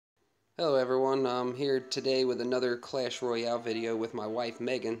Hello everyone, I'm here today with another Clash Royale video with my wife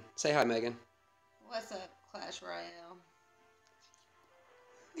Megan. Say hi, Megan. What's up, Clash Royale?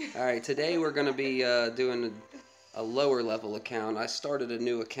 Alright, today we're going to be doing a lower level account. I started a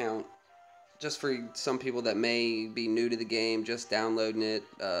new account just for some people that may be new to the game, just downloading it,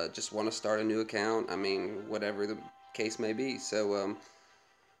 just want to start a new account. I mean, whatever the case may be. So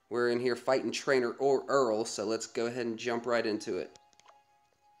we're in here fighting Trainer Earl, so let's go ahead and jump right into it.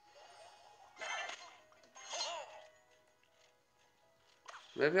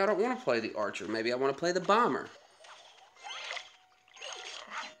 Maybe I don't want to play the archer. Maybe I want to play the bomber.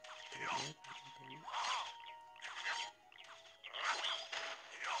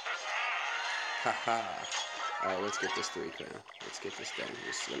 Haha. Alright, let's get this 3 crown. Let's get this done.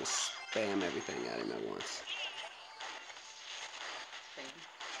 We're just going to spam everything at him at once. Spam.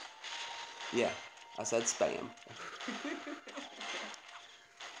 Yeah, I said spam.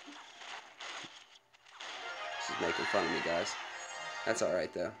 She's making fun of me, guys. That's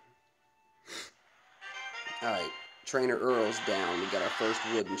alright, though. Alright, Trainer Earl's down. We got our first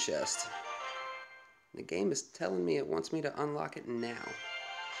wooden chest. The game is telling me it wants me to unlock it now.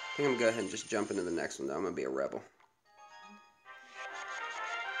 I think I'm going to go ahead and just jump into the next one, though. I'm going to be a rebel.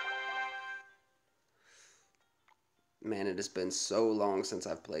 Man, it has been so long since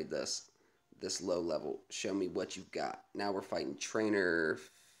I've played this low level. Show me what you've got. Now we're fighting Trainer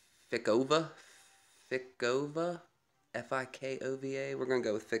Fikova. Fikova? F-I-K-O-V-A? We're going to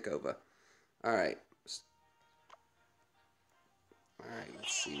go with Fikova. Alright. Alright,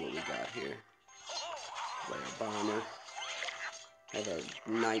 let's see what we got here. Play a bomber. Have a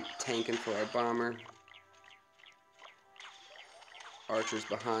knight tanking for our bomber. Archers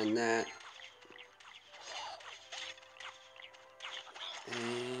behind that.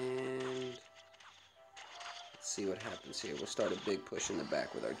 And let's see what happens here. We'll start a big push in the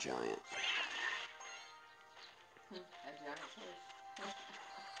back with our giant. A giant push.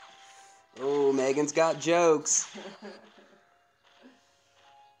 Oh, Megan's got jokes.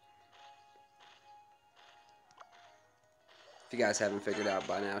 If you guys haven't figured out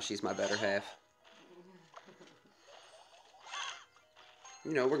by now, she's my better half.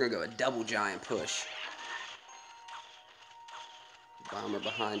 You know, we're going to go a double giant push. Bomber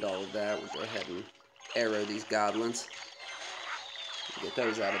behind all of that. We'll go ahead and arrow these goblins. Get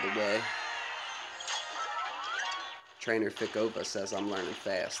those out of the way. Trainer Fikova says I'm learning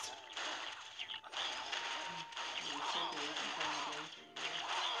fast.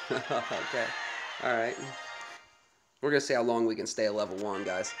 Okay. Alright. We're going to see how long we can stay at level 1,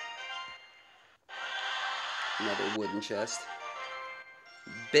 guys. Another wooden chest.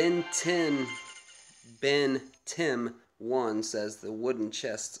 Ben Tim 1 says the wooden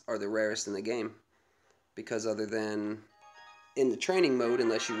chests are the rarest in the game. Because other than in the training mode,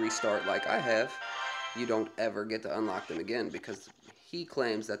 unless you restart like I have, you don't ever get to unlock them again. Because he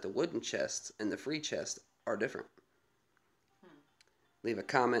claims that the wooden chests and the free chests are different. Leave a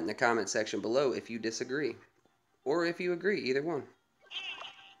comment in the comment section below if you disagree. Or if you agree, either one.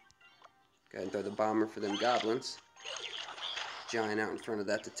 Go ahead and throw the bomber for them goblins. Giant out in front of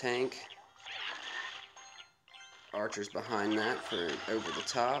that to tank. Archers behind that for over the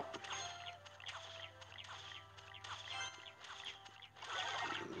top.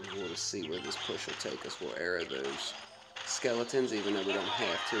 We'll just see where this push will take us. We'll arrow those skeletons, even though we don't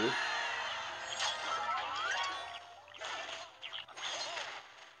have to.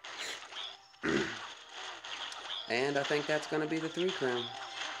 And I think that's going to be the 3 crown.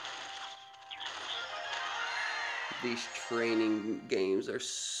 These training games are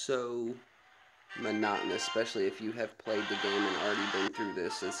so monotonous, especially if you have played the game and already been through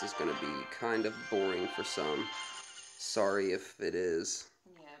this. This is going to be kind of boring for some. Sorry if it is.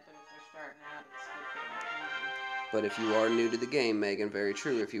 Yeah, but if they're starting out, it's good. But if you are new to the game, Megan, very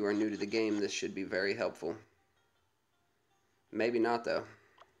true. If you are new to the game, this should be very helpful. Maybe not, though.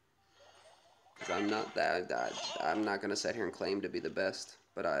 Because I'm not that. I'm not going to sit here and claim to be the best.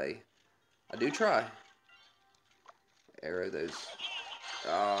 But I do try. Arrow those.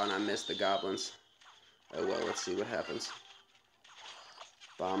 Oh, and I missed the goblins. Oh well, let's see what happens.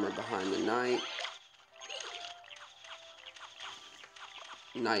 Bomber behind the knight.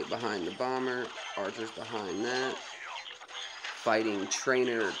 Knight behind the bomber. Archers behind that. Fighting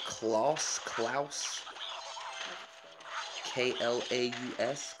Trainer Klaus.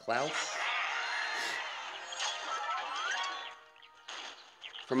 K-L-A-U-S. Klaus.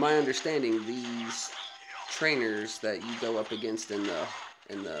 From my understanding, these trainers that you go up against in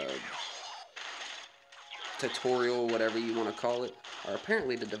the tutorial, whatever you want to call it, are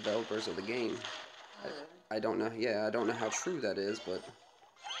apparently the developers of the game. I don't know. Yeah, I don't know how true that is, but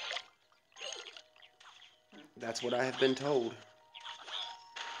That's what I have been told.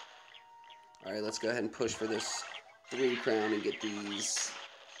 Alright, let's go ahead and push for this 3 crown and get these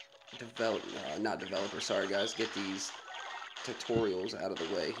not developers, sorry guys, get these tutorials out of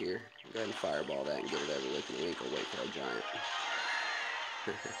the way here. Go ahead and fireball that and get it over with, and we ain't gonna wait for our giant.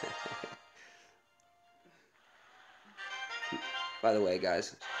 By the way,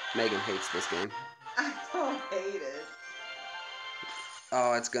 guys, Megan hates this game. I don't hate it.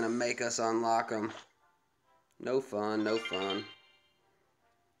 Oh, it's gonna make us unlock them. No fun, no fun.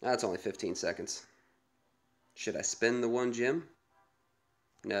 That's only 15 seconds. Should I spin the 1 gem?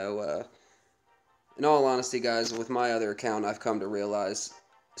 No, in all honesty, guys, with my other account, I've come to realize,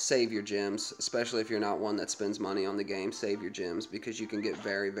 save your gems, especially if you're not one that spends money on the game, save your gems, because you can get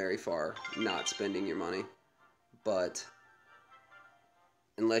very, very far not spending your money. But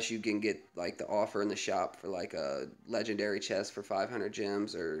unless you can get, like, the offer in the shop for, like, a legendary chest for 500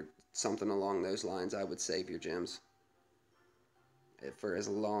 gems or something along those lines, I would save your gems for as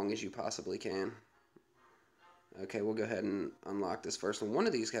long as you possibly can. Okay, we'll go ahead and unlock this first one. One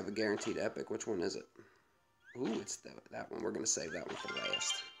of these have a guaranteed epic. Which one is it? Ooh, it's that one. We're going to save that one for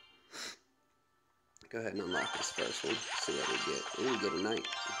last. Go ahead and unlock this first one. See what we get. Ooh, we get a knight.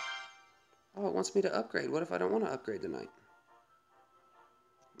 Oh, it wants me to upgrade. What if I don't want to upgrade the knight?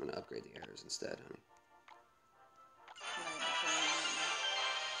 I'm going to upgrade the arrows instead, honey.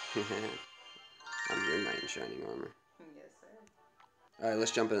 I'm your knight in shining armor. Yes, sir. Alright,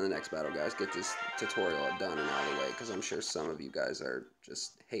 let's jump into the next battle, guys. Get this tutorial done and out of the way, because I'm sure some of you guys are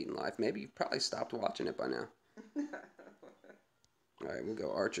just hating life. Maybe you've probably stopped watching it by now. Alright, we'll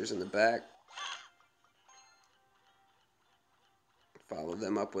go archers in the back. Follow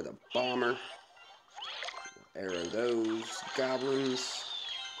them up with a bomber. Arrow those goblins.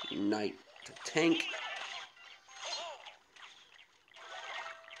 Knight to tank.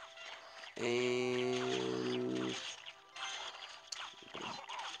 And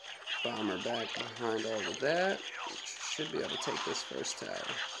bomber back behind all of that. Should be able to take this first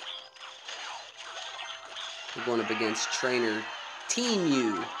tower. We're going up against trainer Team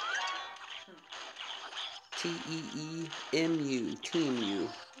U. T-E-E-M-U. Team U.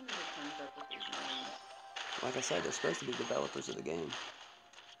 Like I said, they're supposed to be developers of the game.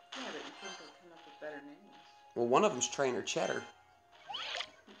 Yeah, but you think they'll come up with better names. Well, one of them's Trainer Cheddar.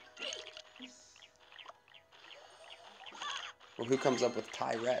 Well, who comes up with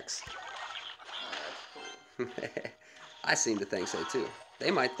Tyrex? Oh, that's cool. I seem to think so, too.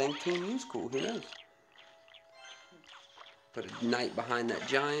 They might think Team U's cool. Who knows? Put a knight behind that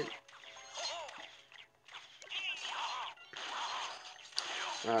giant.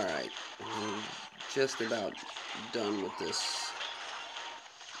 Alright. Just about done with this.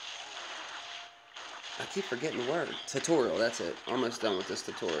 I keep forgetting the word. Tutorial, that's it. Almost done with this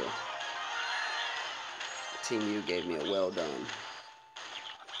tutorial. Team U gave me a well done.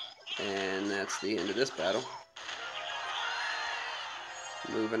 And that's the end of this battle.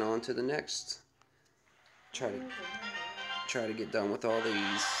 Moving on to the next. Try to get done with all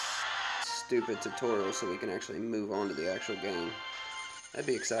these stupid tutorials so we can actually move on to the actual game. That'd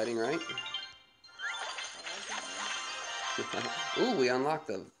be exciting, right? Ooh, we unlocked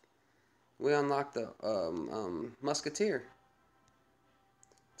the Musketeer.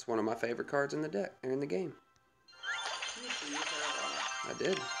 It's one of my favorite cards in the deck, or in the game. You used to use her a lot. I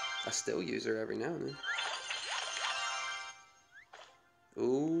did. I still use her every now and then.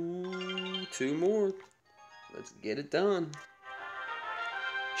 Ooh, 2 more. Let's get it done.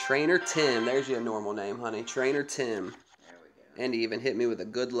 Trainer Tim. There's your normal name, honey. Trainer Tim. There we go. And he even hit me with a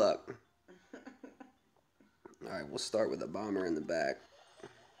good luck. Alright, we'll start with a bomber in the back.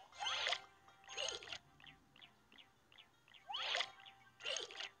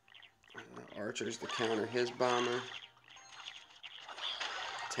 Archers to counter his bomber.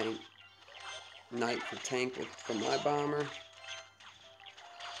 Tank. Knight for tank for my bomber.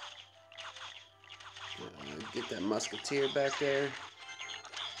 Get that musketeer back there.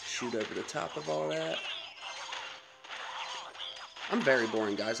 Shoot over the top of all that. I'm very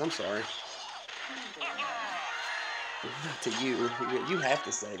boring, guys. I'm sorry. Not to you. You have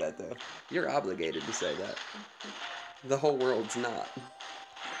to say that, though. You're obligated to say that. The whole world's not.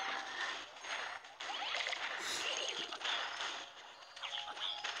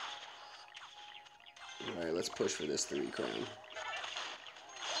 Alright, let's push for this 3 crown.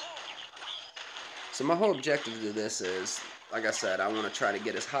 So my whole objective to this is, like I said, I want to try to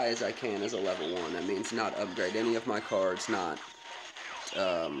get as high as I can as a level 1. That means not upgrade any of my cards, not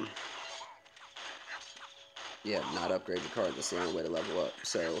upgrade the card. That's the only way to level up.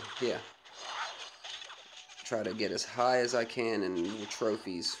 So, yeah. Try to get as high as I can in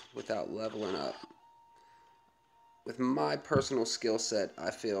trophies without leveling up. With my personal skill set, I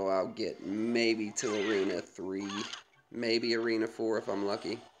feel I'll get maybe to Arena 3, maybe Arena 4 if I'm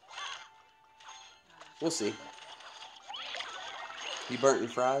lucky. We'll see. You burnt your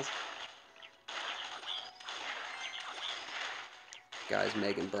fries? Guys,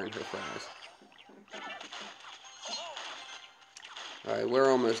 Megan burnt her fries. Alright, we're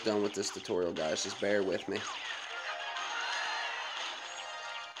almost done with this tutorial, guys. Just bear with me.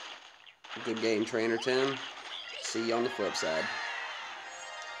 Good game, Trainer Tim. See you on the flip side.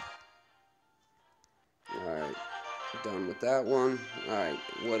 Alright, done with that one. Alright,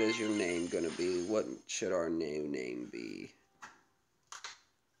 what is your name going to be? What should our new name be?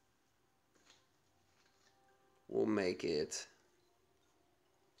 We'll make it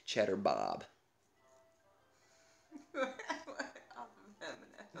Cheddar Bob.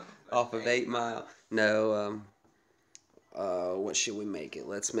 Off of 8 Mile. No, what should we make it?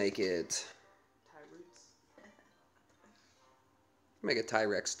 Let's make it... Make it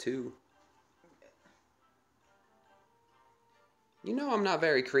Tyrex 2. You know I'm not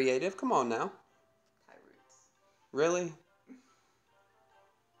very creative. Come on now. Really? No,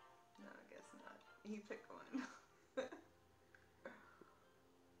 I guess not. You pick one.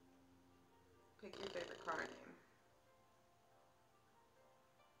 Pick your favorite car name.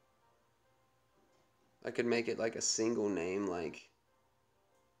 I could make it like a single name, like...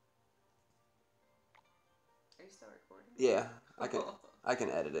 Are you still recording? Yeah, I can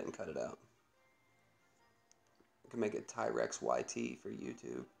edit it and cut it out. I can make it Tyrex YT for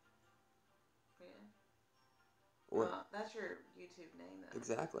YouTube. Yeah. Or Well, that's your YouTube name, though.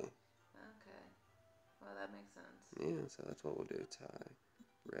 exactly. Okay. Well, that makes sense. Yeah, so that's what we'll do.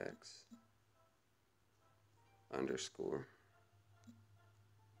 Tyrex _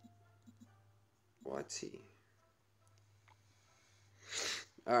 YT.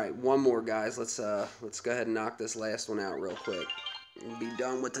 All right, one more, guys. Let's go ahead and knock this last one out real quick. We'll be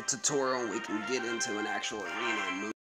done with the tutorial and we can get into an actual arena and move